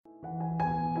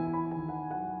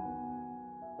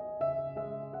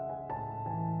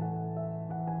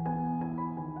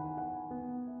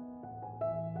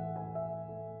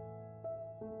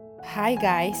Hi,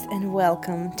 guys, and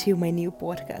welcome to my new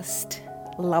podcast,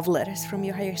 Love Letters from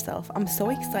Your Higher Self. I'm so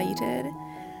excited.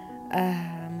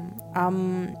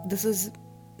 This is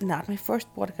not my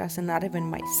first podcast, and not even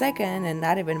my second, and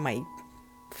not even my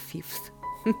fifth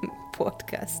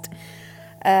podcast.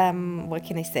 What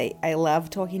can I say? I love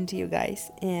talking to you guys,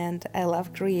 and I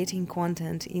love creating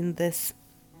content in this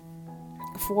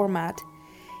format.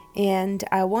 And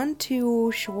I want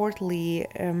to shortly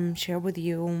share with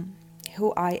you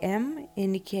who I am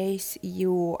in case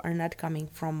you are not coming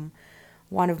from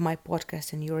one of my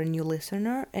podcasts and you're a new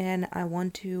listener. And I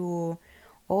want to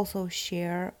also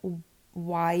share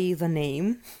why the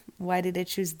name, why did I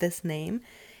choose this name,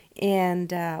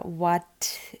 and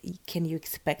what can you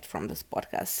expect from this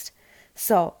podcast.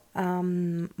 So,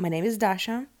 my name is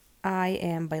Dasha. I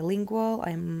am bilingual.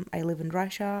 I live in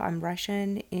Russia. I'm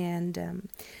Russian, and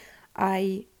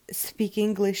I speak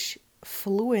English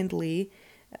fluently,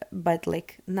 but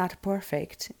like not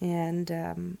perfect. And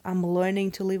I'm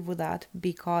learning to live with that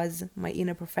because my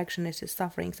inner perfectionist is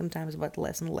suffering sometimes, but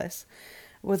less and less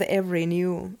with every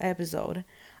new episode.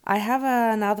 I have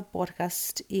another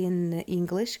podcast in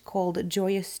English called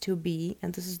Joyous to Be,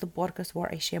 and this is the podcast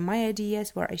where I share my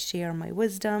ideas, where I share my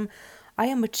wisdom. I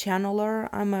am a channeler,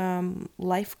 I'm a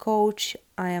life coach,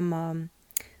 I am a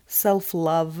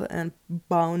self-love and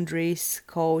boundaries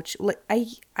coach. Like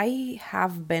I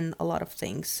have been a lot of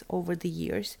things over the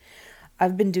years.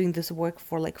 I've been doing this work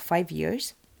for like 5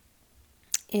 years,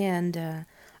 and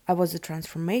I was a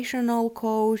transformational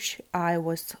coach. I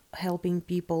was helping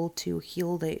people to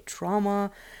heal their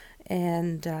trauma,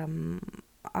 and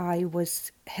I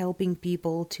was helping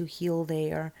people to heal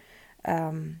their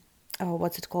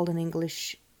what's it called in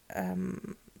English,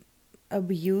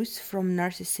 abuse from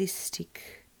narcissistic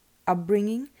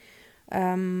upbringing.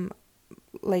 um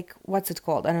like, what's it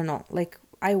called, I don't know. Like,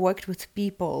 I worked with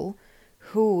people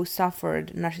who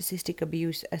suffered narcissistic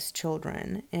abuse as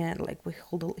children, and like we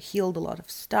healed a lot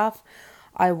of stuff.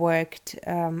 I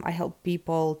helped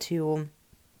people to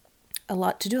do a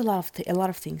lot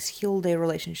of things, heal their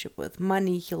relationship with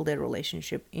money, heal their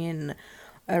relationship in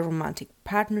a romantic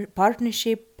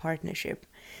partnership.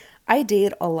 I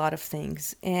did a lot of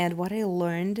things, and what I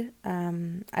learned,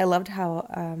 I loved how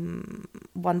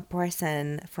one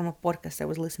person from a podcast I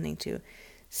was listening to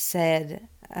said,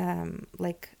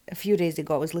 like a few days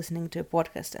ago, I was listening to a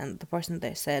podcast, and the person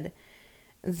there said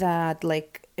that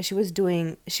like she was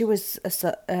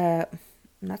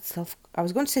not self. I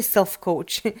was going to say self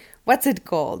coach. What's it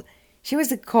called? She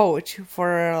was a coach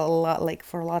for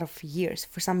for a lot of years,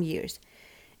 for some years.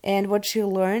 And what she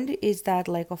learned is that,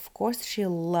 like, of course, she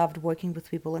loved working with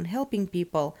people and helping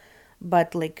people,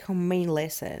 but like her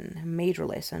major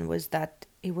lesson was that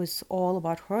it was all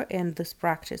about her, and this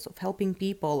practice of helping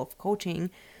people, of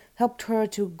coaching, helped her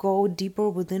to go deeper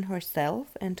within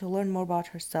herself and to learn more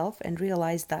about herself and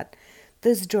realize that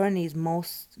this journey is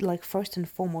most, like, first and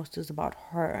foremost is about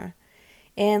her.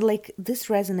 And like this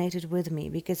resonated with me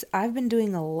because I've been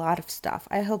doing a lot of stuff.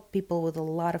 I help people with a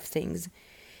lot of things,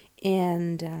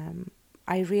 and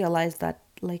I realized that,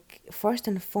 like, first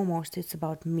and foremost it's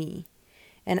about me.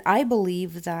 And I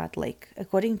believe that, like,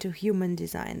 according to human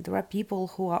design, there are people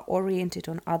who are oriented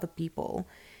on other people,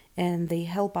 and they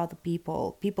help other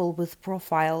people with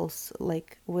profiles,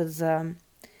 like with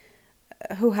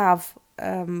who have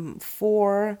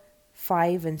 4,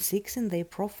 5 and 6 in their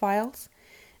profiles.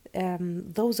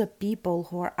 Those are people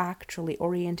who are actually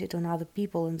oriented on other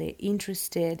people, and they're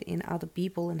interested in other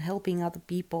people and helping other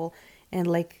people, and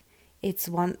like it's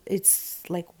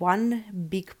like one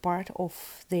big part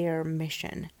of their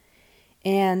mission.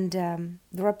 And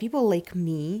there are people like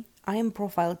me. I am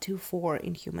profile 2-4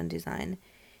 in human design,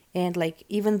 and like,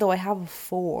 even though I have a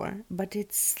 4, but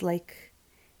it's like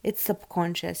it's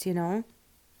subconscious, and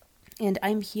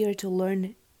I'm here to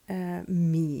learn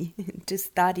me, to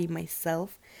study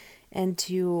myself, and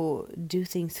to do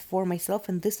things for myself.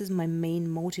 And this is my main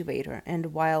motivator. And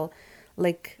while,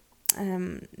 like,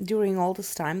 during all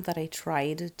this time that I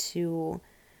tried to,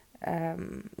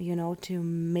 to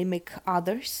mimic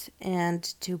others and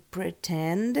to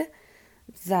pretend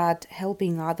that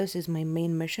helping others is my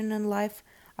main mission in life,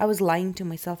 I was lying to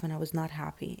myself and I was not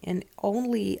happy. And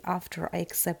only after I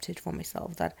accepted for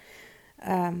myself that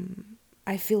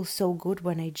I feel so good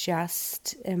when I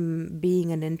just am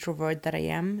being an introvert that I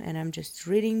am, and I'm just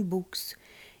reading books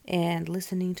and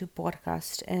listening to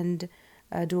podcasts, and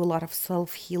do a lot of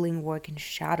self-healing work and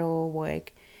shadow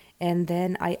work. And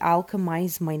then I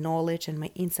alchemize my knowledge and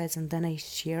my insights, and then I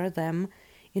share them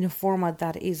in a format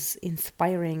that is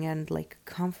inspiring and like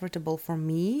comfortable for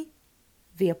me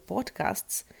via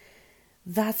podcasts.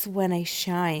 that's when I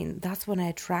shine. That's when I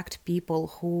attract people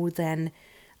who then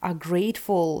are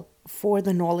grateful for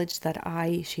the knowledge that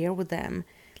I share with them.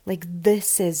 Like,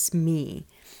 this is me.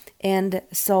 And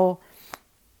so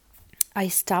I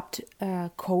stopped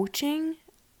coaching,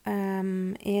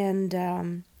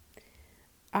 and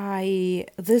I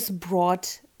this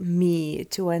brought me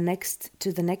to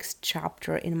the next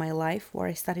chapter in my life where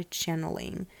I started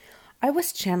channeling. I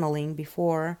was channeling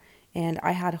before, and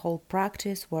I had a whole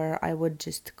practice where I would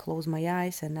just close my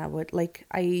eyes and I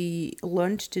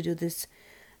learned to do this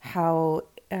how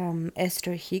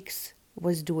Esther Hicks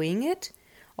was doing it.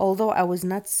 Although I was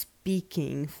not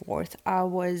speaking forth, I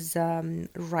was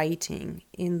writing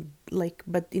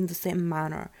but in the same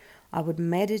manner. I would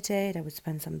meditate, I would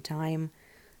spend some time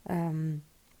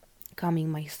calming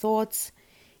my thoughts,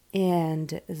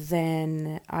 and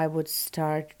then I would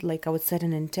start, I would set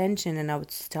an intention and I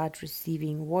would start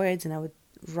receiving words and I would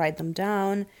write them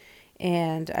down,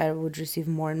 and I would receive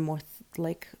more and more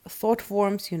thought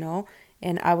forms,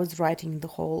 and I was writing the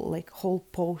whole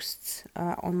posts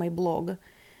on my blog,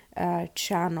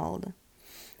 channeled.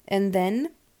 And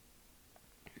then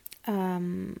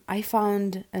I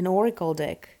found an oracle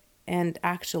deck, and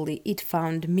actually it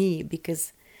found me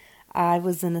because I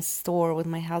was in a store with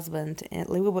my husband, and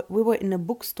we were in a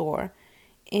bookstore,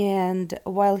 and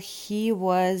while he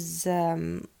was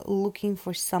looking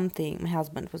for something, my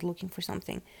husband was looking for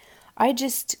something, I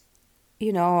just,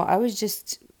 I was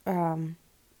just in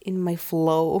my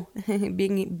flow,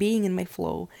 being in my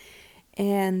flow,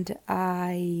 and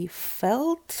I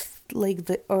felt like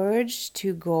the urge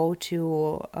to go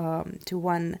to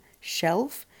one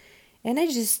shelf, and I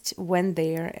just went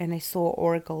there and I saw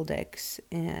oracle decks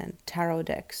and tarot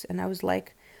decks, and I was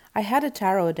like, I had a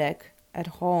tarot deck at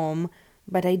home,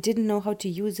 but I didn't know how to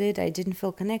use it. I didn't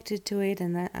feel connected to it,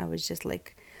 and I was just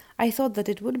like, I thought that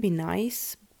it would be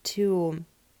nice to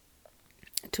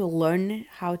learn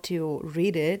how to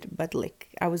read it, but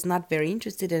I was not very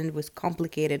interested, and it was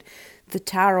complicated. The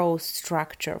tarot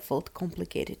structure felt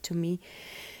complicated to me.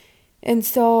 And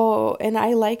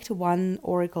I liked one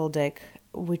oracle deck,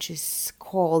 which is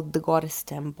called the Goddess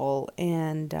Temple,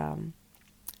 and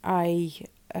I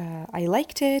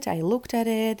liked it. I looked at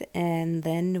it, and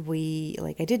then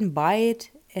I didn't buy it,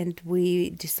 and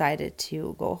we decided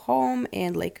to go home,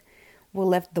 and we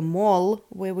left the mall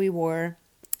where we were,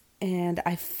 and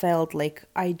I felt like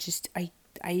I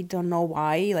don't know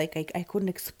why, I couldn't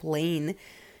explain,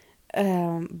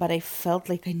 but I felt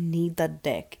like I need that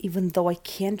deck, even though I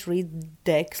can't read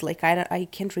decks. I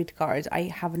can't read cards. I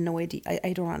have no idea.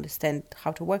 I don't understand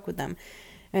how to work with them.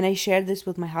 And I shared this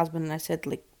with my husband, and I said,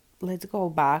 let's go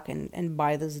back and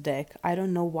buy this deck. I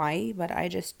don't know why, but I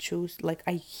just choose,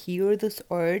 I hear this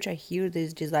urge, I hear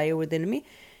this desire within me,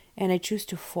 and I choose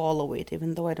to follow it,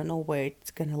 even though I don't know where it's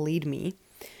gonna lead me.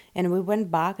 And we went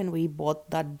back and we bought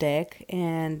that deck,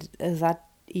 and that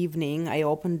evening I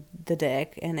opened the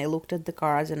deck and I looked at the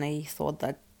cards, and I thought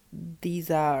that these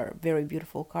are very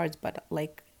beautiful cards, but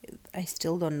I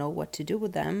still don't know what to do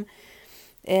with them.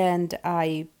 And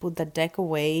I put the deck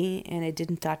away and I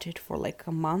didn't touch it for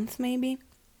a month maybe.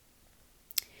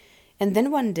 And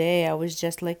then one day I was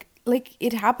just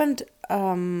it happened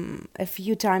a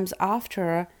few times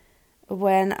after,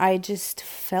 when I just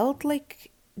felt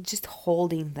just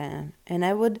holding them, and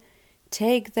I would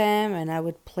take them and I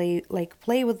would play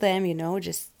with them,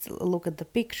 just look at the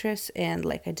pictures, and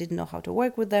I didn't know how to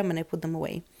work with them, and I put them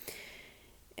away.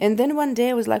 And then one day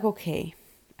I was like, okay,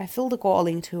 I feel the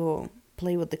calling to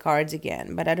play with the cards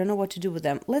again, but I don't know what to do with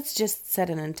them. Let's just set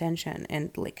an intention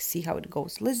and see how it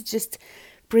goes. Let's just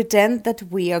pretend that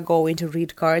we are going to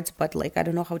read cards, but I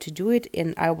don't know how to do it,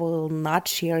 and I will not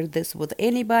share this with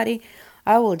anybody.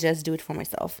 I will just do it for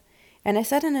myself. And I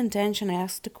set an intention, I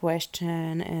asked a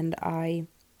question, and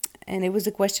it was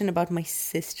a question about my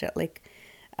sister.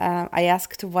 I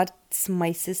asked what's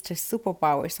my sister's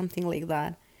superpower, something like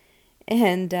that.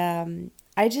 And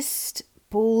I just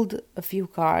pulled a few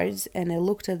cards and I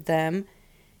looked at them,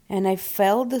 and I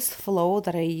felt this flow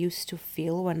that I used to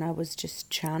feel when I was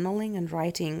just channeling and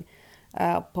writing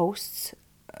posts,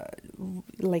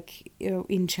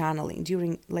 in channeling,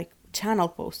 during channel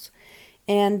posts.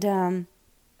 And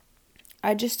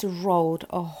I just wrote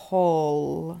a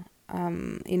whole,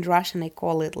 in Russian I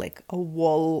call it a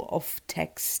wall of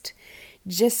text,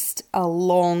 just a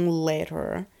long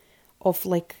letter of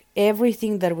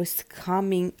everything that was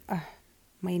coming.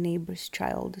 My neighbor's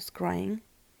child is crying,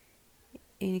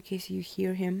 in case you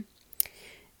hear him.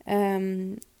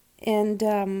 It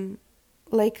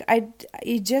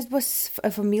just was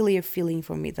a familiar feeling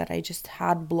for me, that I just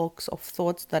had blocks of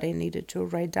thoughts that I needed to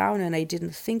write down, and I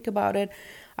didn't think about it.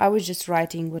 I was just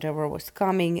writing whatever was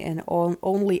coming, and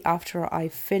only after I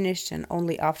finished and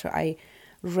only after I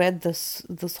read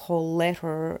this whole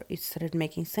letter, it started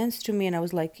making sense to me, and I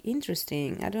was like, interesting.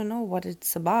 I don't know what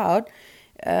it's about.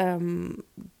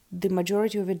 The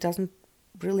majority of it doesn't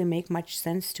really make much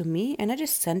sense to me, and I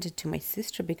just sent it to my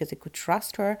sister because I could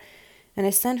trust her, and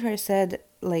I sent her, said,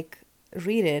 like,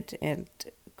 read it, and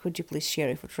could you please share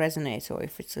if it resonates or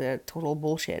if it's a total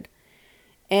bullshit.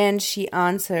 And she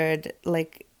answered,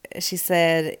 like, she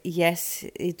said, yes,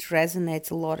 it resonates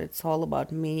a lot. It's all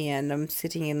about me, and I'm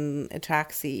sitting in a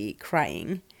taxi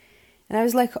crying. And I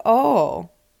was like, oh,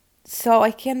 so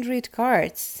I can read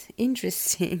cards.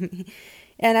 Interesting.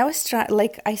 And I was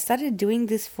I started doing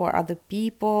this for other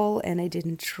people, and I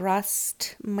didn't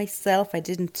trust myself. I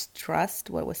didn't trust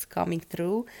what was coming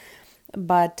through.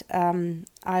 But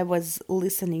I was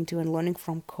listening to and learning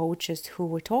from coaches who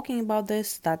were talking about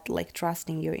this, that like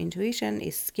trusting your intuition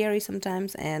is scary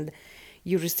sometimes, and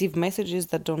you receive messages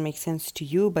that don't make sense to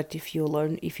you. But if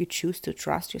you choose to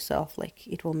trust yourself, like,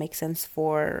 it will make sense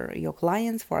for your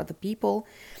clients, for other people.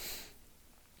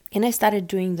 And I started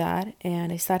doing that,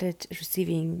 and I started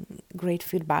receiving great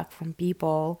feedback from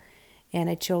people, and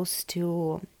I chose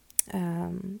to,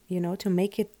 to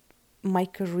make it my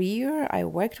career. I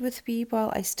worked with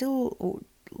people. I still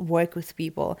work with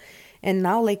people, and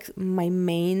now, like, my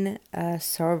main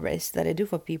service that I do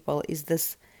for people is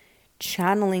this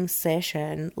channeling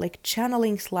session, like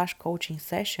channeling/coaching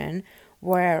session,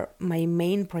 where my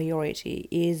main priority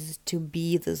is to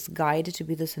be this guide, to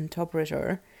be this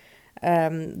interpreter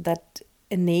that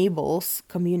enables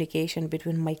communication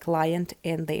between my client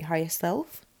and their higher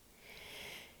self,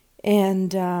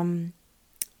 and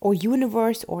or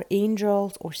universe, or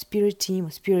angels, or spirit team,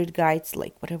 or spirit guides,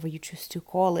 like whatever you choose to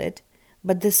call it.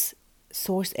 But this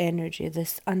source energy,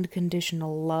 this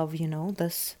unconditional love,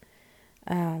 this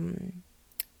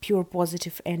pure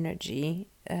positive energy,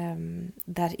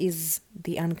 that is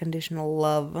the unconditional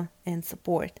love and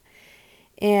support.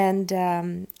 And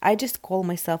I just call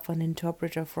myself an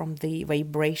interpreter from the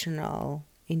vibrational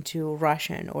into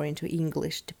Russian or into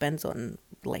English, depends on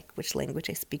like which language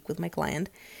I speak with my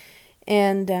client.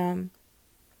 And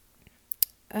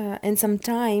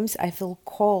sometimes I feel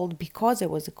called, because I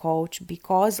was a coach,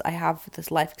 because I have this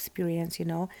life experience,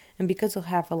 and because I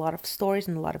have a lot of stories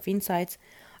and a lot of insights,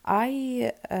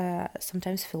 I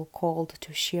sometimes feel called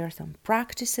to share some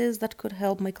practices that could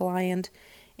help my client,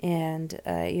 and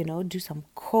do some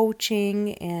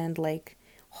coaching, and like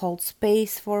hold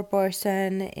space for a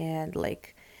person, and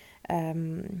like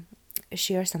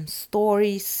share some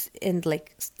stories and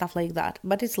like stuff like that.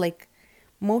 But it's like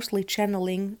mostly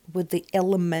channeling with the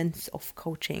elements of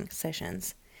coaching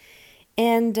sessions.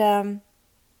 And a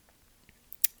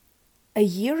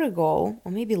year ago,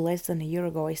 or maybe less than a year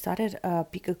ago, I started a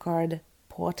Pick a Card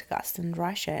podcast in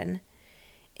Russian.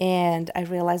 And I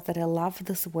realized that I love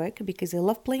this work because I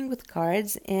love playing with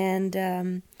cards, and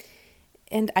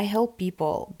I help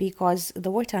people, because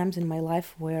there were times in my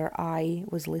life where I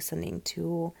was listening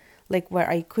to, like, where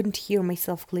I couldn't hear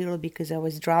myself clearly because I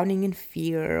was drowning in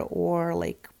fear, or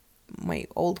like my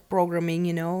old programming,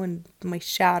 and my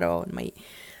shadow, and my,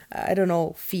 I don't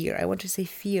know, fear. I want to say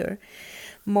fear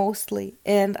mostly.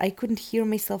 And I couldn't hear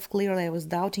myself clearly. I was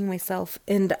doubting myself.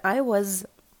 And I was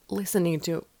listening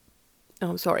to,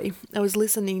 I was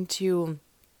listening to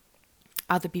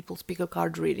other people's pick a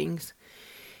card readings.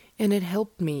 And it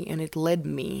helped me, and it led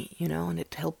me, and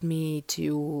it led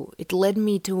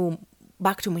me to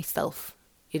back to myself.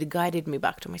 It guided me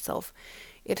back to myself.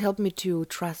 It helped me to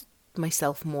trust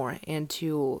myself more, and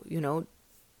to,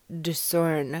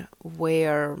 discern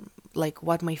where, like,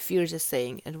 what my fears are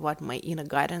saying and what my inner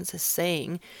guidance is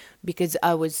saying, because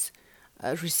I was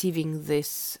receiving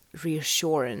this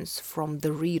reassurance from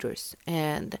the readers.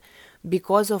 And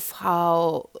because of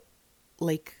how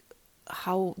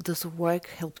this work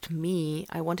helped me,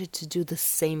 I wanted to do the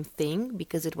same thing,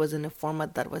 because it was in a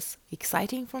format that was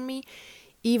exciting for me,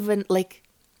 even like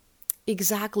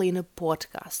exactly in a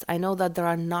podcast. I know that there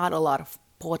are not a lot of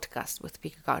podcasts with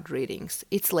pick a card readings.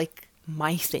 It's like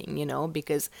my thing,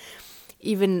 because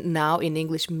even now in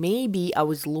English, maybe I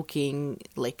was looking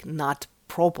like not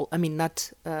proper,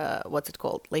 what's it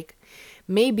called? Like,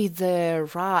 maybe there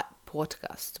are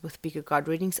podcasts with pick a card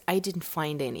readings. I didn't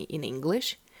find any in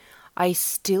English. I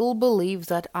still believe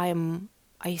that I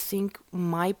think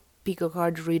my pick a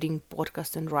card reading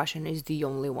podcast in Russian is the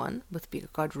only one with pick a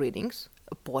card readings,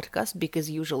 a podcast, because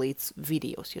usually it's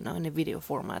videos, in a video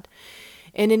format.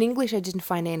 And in English, I didn't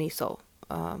find any, so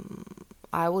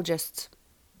I will just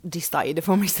decide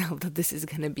for myself that this is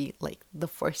going to be like the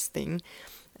first thing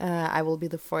I will be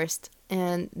the first.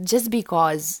 And just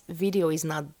because video is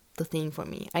not the thing for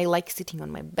me. I like sitting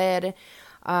on my bed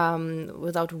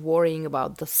without worrying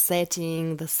about the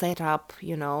setting, the setup,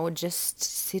 just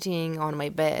sitting on my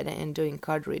bed and doing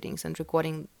card readings and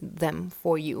recording them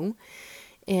for you.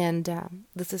 And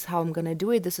this is how I'm gonna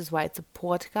do it. This is why it's a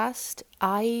podcast.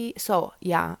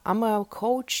 I'm a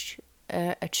coach,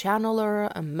 a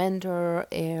channeler, a mentor.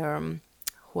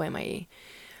 Who am I?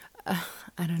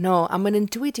 I don't know. I'm an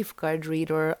intuitive card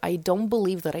reader. I don't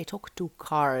believe that I talk to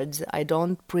cards. I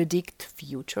don't predict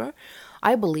future.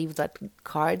 I believe that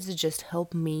cards just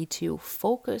help me to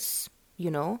focus,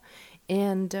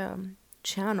 and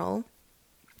channel.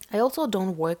 I also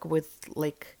don't work with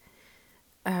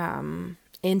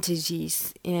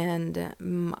entities, and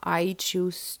I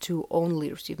choose to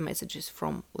only receive messages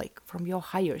from your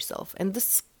higher self. And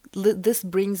this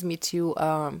brings me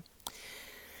to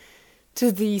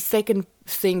the second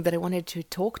thing that I wanted to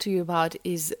talk to you about,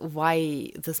 is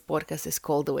why this podcast is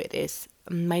called the way it is.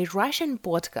 My Russian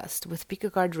podcast with pick a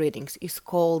card readings is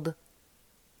called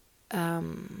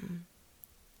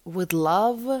With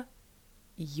Love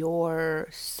Your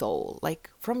Soul, like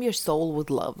from your soul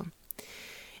with love.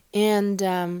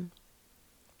 And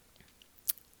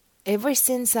ever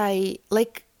since it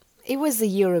was a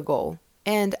year ago,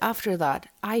 and after that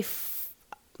I've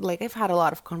had a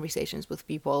lot of conversations with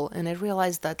people, and I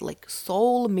realized that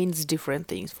soul means different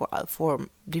things for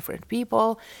different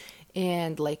people.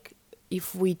 And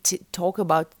if we talk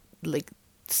about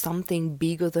something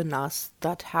bigger than us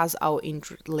that has our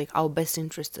our best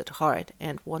interests at heart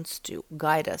and wants to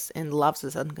guide us and loves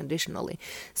us unconditionally,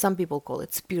 some people call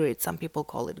it spirit, some people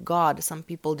call it God, some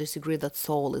people disagree that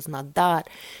soul is not that,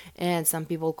 and some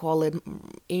people call it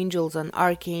angels and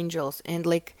archangels. And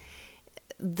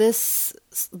this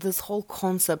whole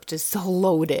concept is so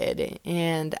loaded,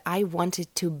 and I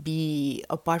wanted to be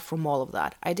apart from all of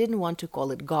that. I didn't want to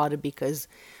call it God because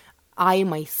I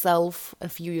myself a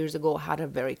few years ago had a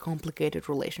very complicated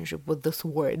relationship with this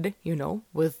word,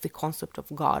 with the concept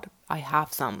of God. I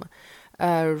have some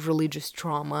religious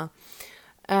trauma.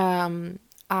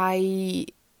 I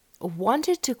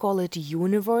wanted to call it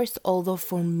universe, although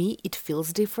for me it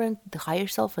feels different, the higher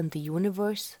self and the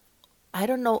universe. I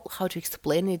don't know how to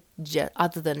explain it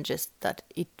other than just that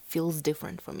it feels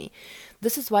different for me.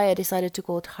 This is why I decided to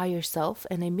call it higher self.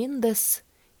 And I mean this,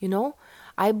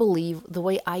 I believe the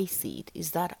way I see it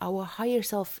is that our higher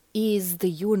self is the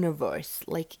universe,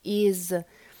 is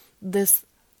this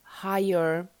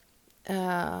higher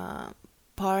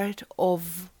part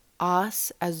of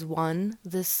us as one,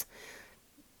 this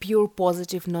pure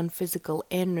positive non-physical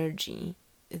energy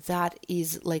that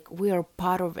is we are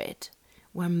part of it.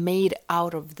 We're made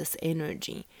out of this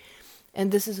energy.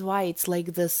 And this is why it's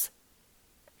this,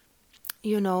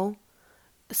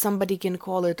 somebody can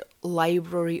call it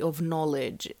library of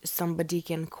knowledge. Somebody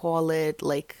can call it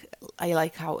I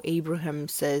like how Abraham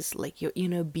says, your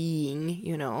inner being,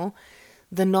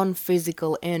 the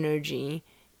non-physical energy,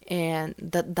 and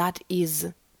that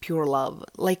is pure love.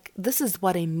 This is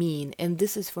what I mean. And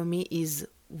this is, for me, is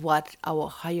what our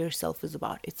higher self is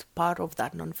about. It's part of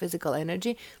that non-physical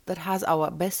energy that has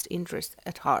our best interest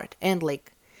at heart. And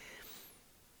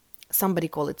somebody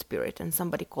call it spirit, and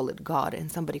somebody call it God,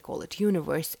 and somebody call it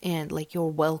universe, and you're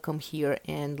welcome here.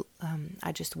 And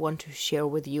I just want to share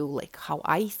with you how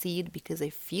I see it, because I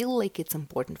feel it's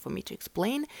important for me to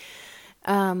explain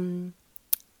why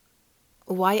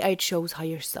I chose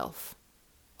higher self.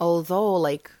 Although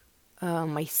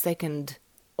my second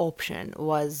option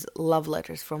was love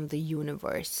letters from the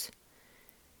universe,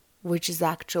 which is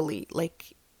actually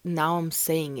now I'm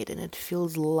saying it and it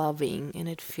feels loving and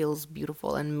it feels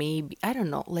beautiful, and maybe I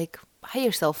don't know,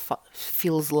 higher self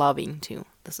feels loving too.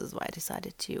 This is why I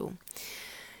decided to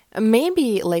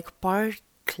maybe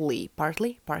partly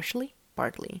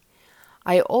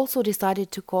I also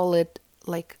decided to call it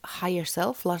higher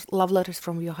self, love letters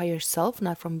from your higher self,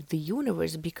 not from the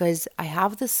universe, because I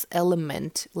have this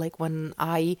element when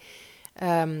I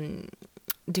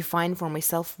define for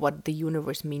myself what the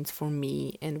universe means for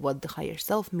me and what the higher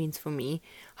self means for me.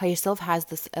 Higher self has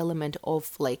this element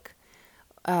of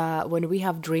when we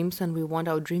have dreams and we want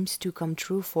our dreams to come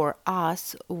true for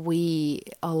us, we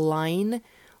align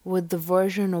with the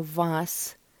version of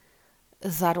us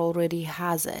that already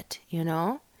has it,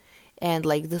 and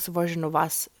this version of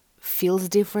us feels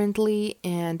differently,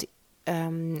 and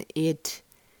it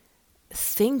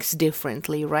thinks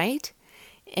differently, right?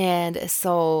 And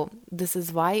so this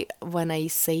is why when I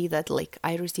say that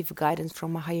I receive guidance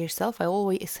from a higher self, I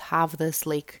always have this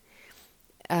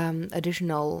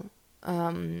additional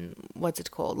what's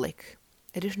it called,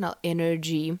 additional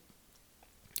energy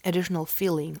additional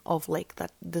feeling of like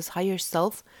that this higher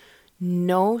self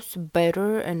knows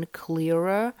better and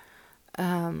clearer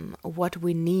what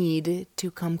we need to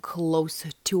come closer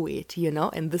to it,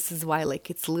 and this is why like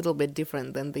it's a little bit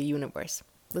different than the universe.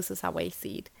 This is how I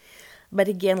see it. But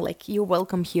again, like, you're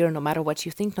welcome here no matter what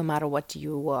you think, no matter what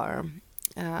you are,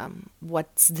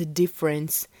 what's the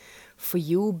difference for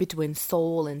you between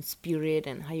soul and spirit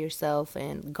and higher self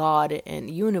and God and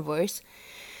universe.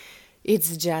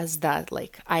 It's just that,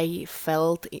 like, I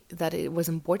felt that it was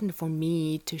important for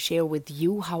me to share with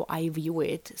you how I view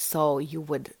it, so you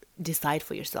would decide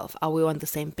for yourself, are we on the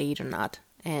same page or not?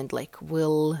 And, like,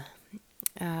 will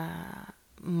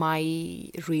my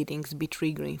readings be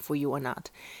triggering for you or not?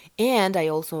 And I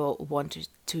also wanted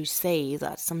to say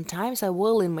that sometimes I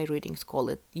will, in my readings, call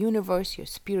it universe, your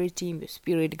spirit team, your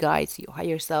spirit guides, your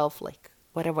higher self, like,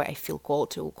 whatever I feel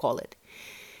called to call it.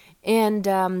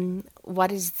 And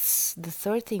what is the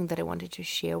third thing that I wanted to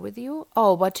share with you?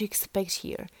 Oh, what to expect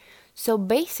here. So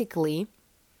basically,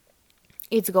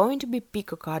 it's going to be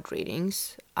pick a card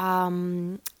readings.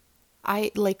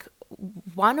 I like,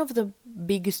 one of the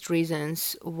biggest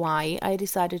reasons why I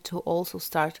decided to also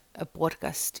start a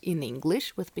podcast in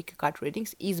English with pick a card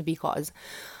readings is because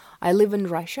I live in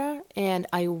Russia and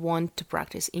I want to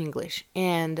practice English.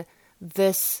 And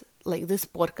this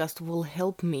podcast will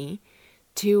help me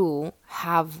to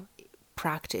have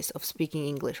practice of speaking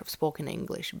English, of spoken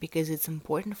English, because it's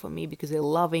important for me, because I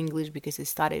love English, because I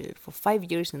studied it for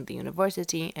 5 years in the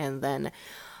university, and then,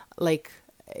 like,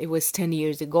 it was 10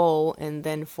 years ago, and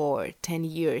then for 10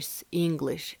 years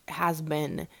English has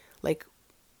been, like,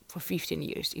 for 15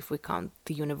 years if we count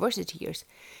the university years.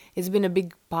 It's been a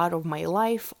big part of my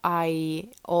life. I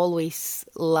always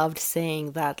loved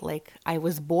saying that, like, I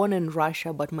was born in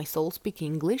Russia, but my soul speaks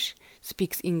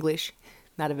English,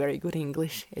 not a very good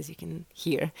English, as you can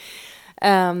hear,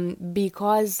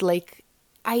 because, like,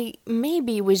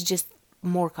 maybe it was just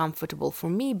more comfortable for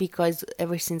me, because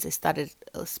ever since I started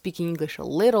speaking English a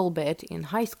little bit in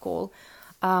high school,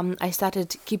 I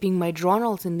started keeping my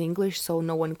journals in English so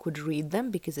no one could read them,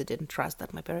 because I didn't trust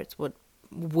that my parents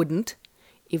wouldn't,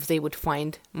 if they would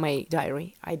find my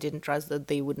diary. I didn't trust that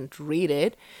they wouldn't read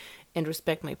it and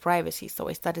respect my privacy. So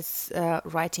I started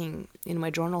writing in my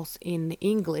journals in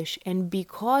English. And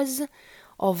because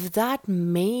of that,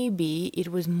 maybe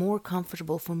it was more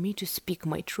comfortable for me to speak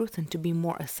my truth and to be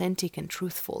more authentic and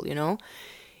truthful,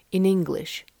 in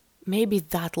English. Maybe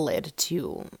that led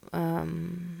to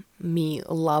me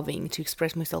loving to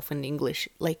express myself in English.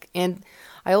 And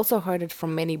I also heard it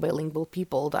from many bilingual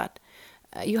people that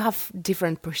you have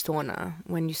different persona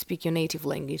when you speak your native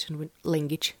language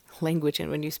and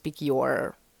when you speak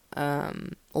your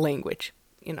language,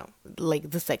 like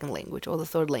the second language or the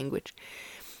third language.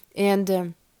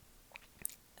 And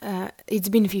it's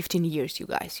been 15 years, you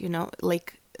guys,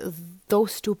 like,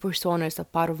 those two personas are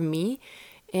part of me.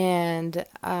 And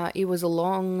it was a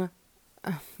long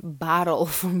battle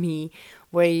for me,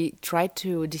 where I tried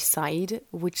to decide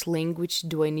which language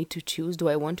do I need to choose. Do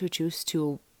I want to choose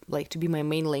to be my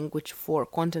main language for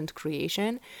content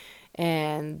creation?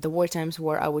 And there were times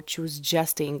where I would choose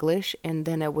just English, and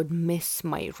then I would miss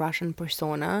my Russian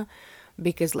persona,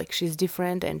 because, like, she's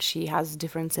different and she has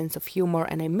different sense of humor,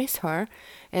 and I miss her.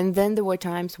 And then there were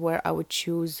times where I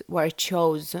chose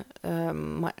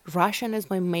my Russian as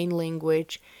my main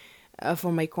language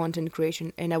for my content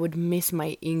creation, and I would miss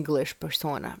my English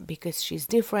persona, because she's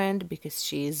different, because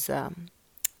she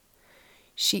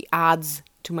adds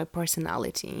to my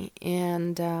personality.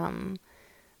 And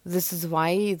this is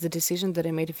why the decision that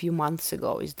I made a few months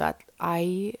ago is that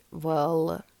I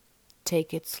will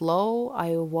take it slow.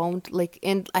 I won't,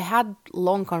 and I had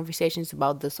long conversations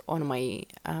about this on my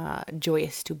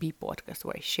Joyous to Be podcast,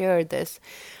 where I shared this.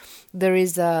 There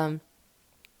is an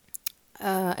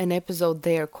episode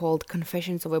there called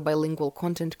Confessions of a Bilingual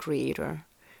Content Creator,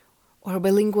 or a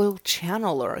Bilingual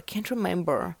Channeler, I can't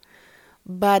remember,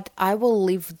 but I will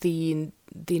leave the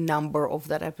number of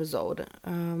that episode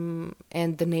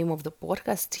and the name of the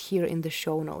podcast here in the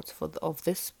show notes of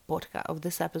this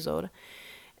episode,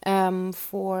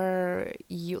 for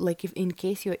you, like, if in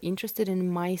case you're interested in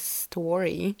my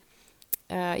story,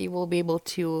 you will be able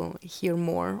to hear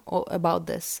more about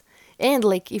this. And,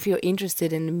 like, if you're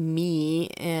interested in me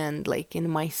and, like, in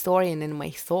my story and in my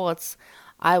thoughts,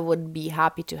 I would be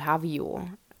happy to have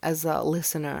you as a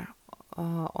listener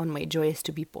on my Joyous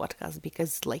to Be podcast,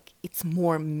 because, like, it's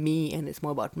more me and it's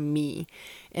more about me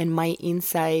and my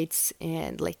insights,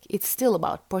 and, like, it's still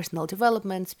about personal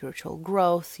development, spiritual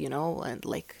growth, and,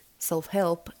 like,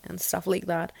 self-help and stuff like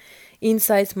that,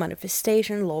 insights,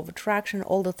 manifestation, law of attraction,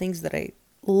 all the things that I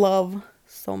love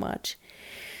so much.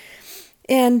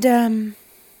 And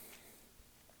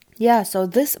yeah, so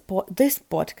this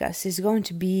podcast is going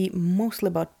to be mostly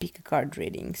about pick a card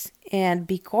readings. And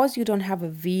because you don't have a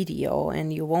video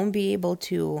and you won't be able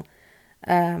to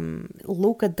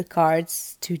look at the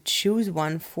cards to choose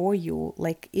one for you,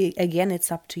 like again,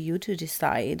 it's up to you to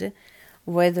decide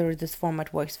whether this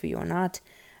format works for you or not.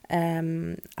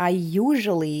 I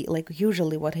usually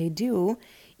what I do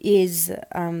is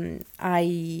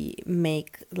I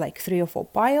make like 3 or 4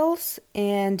 piles,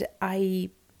 and I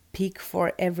pick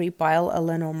for every pile a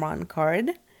Lenormand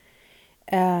card,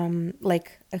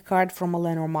 like a card from a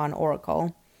Lenormand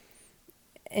oracle,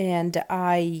 and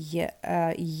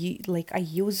I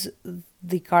use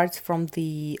the cards from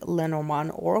the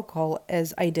Lenormand oracle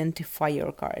as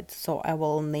identifier cards. So I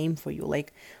will name for you,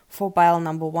 like for pile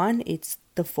number 1, it's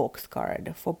the fox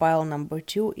card. For pile number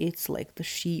 2, it's like the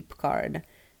sheep card.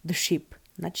 The sheep,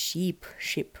 not sheep,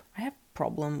 sheep. I have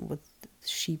problem with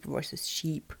sheep versus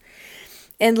sheep,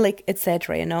 and like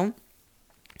etc.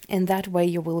 And that way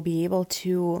you will be able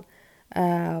to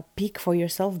pick for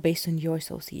yourself based on your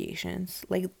associations.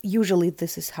 Like usually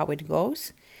this is how it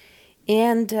goes.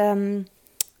 And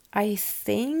I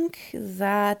think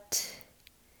that's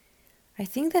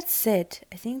it.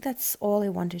 I think that's all I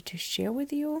wanted to share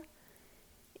with you.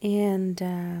 And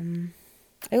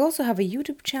I also have a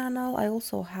YouTube channel. I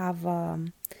also have a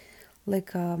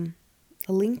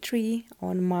link tree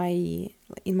in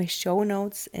my show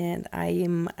notes, and I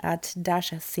am at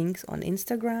Dasha Thinks on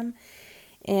Instagram.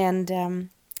 And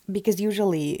because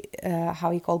usually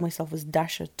how I called myself was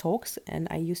Dasha Talks, and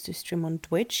I used to stream on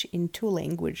Twitch in 2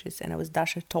 languages, and I was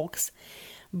Dasha Talks.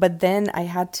 But then I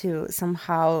had to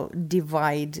somehow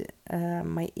divide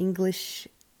my English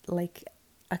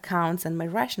accounts and my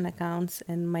Russian accounts,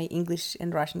 and my English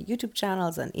and Russian YouTube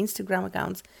channels and Instagram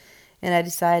accounts. And I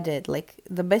decided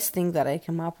the best thing that I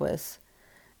came up with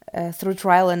through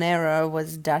trial and error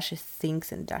was Dasha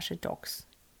Thinks and Dasha Talks.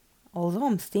 Although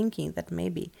I'm thinking that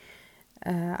maybe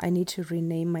I need to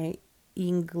rename my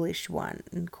English one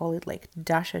and call it like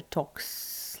Dasha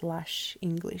Talks /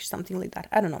 English, something like that.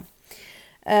 I don't know.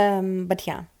 But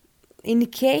yeah, in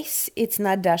case it's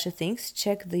not Dasha Thinks,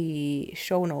 check the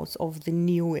show notes of the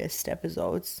newest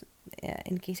episodes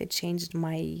in case I changed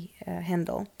my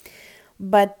handle.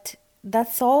 But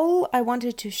that's all I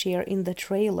wanted to share in the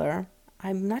trailer.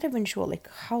 I'm not even sure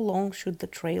how long should the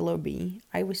trailer be.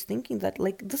 I was thinking that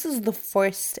this is the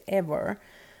first ever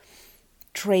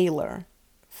trailer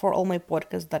for all my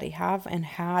podcasts that I have and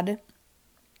had.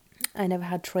 I never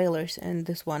had trailers, and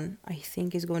this one I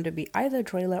think is going to be either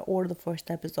trailer or the first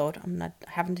episode. I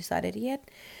haven't decided yet.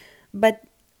 But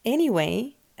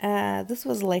anyway, this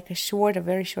was a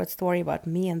very short story about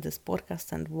me and this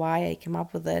podcast and why I came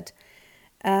up with it.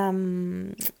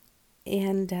 And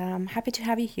I'm happy to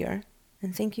have you here,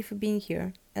 and thank you for being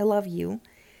here. I love you,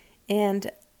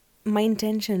 and my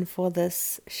intention for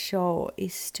this show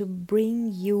is to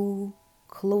bring you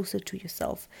closer to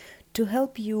yourself, to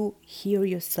help you hear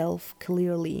yourself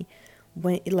clearly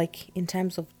when in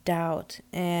times of doubt,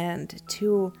 and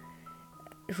to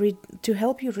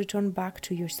help you return back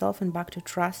to yourself and back to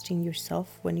trusting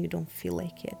yourself when you don't feel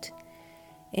like it.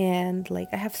 And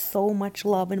I have so much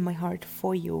love in my heart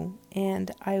for you, and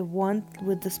I want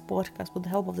with the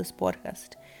help of this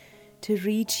podcast, to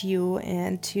reach you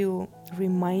and to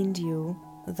remind you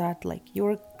that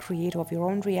you're a creator of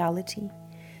your own reality,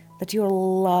 that you're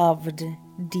loved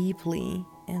deeply,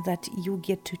 and that you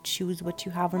get to choose what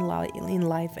you have in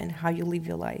life and how you live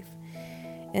your life.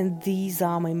 And these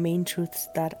are my main truths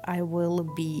that I will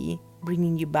be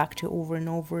bringing you back to over and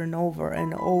over and over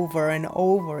and over and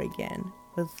over again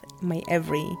with my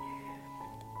every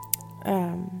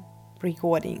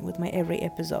recording, with my every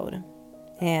episode.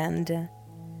 And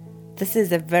this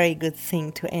is a very good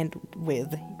thing to end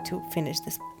with, to finish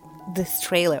this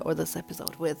trailer or this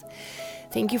episode with.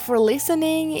 Thank you for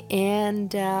listening,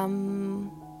 and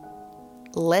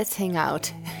let's hang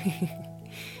out.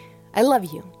 I love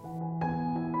you.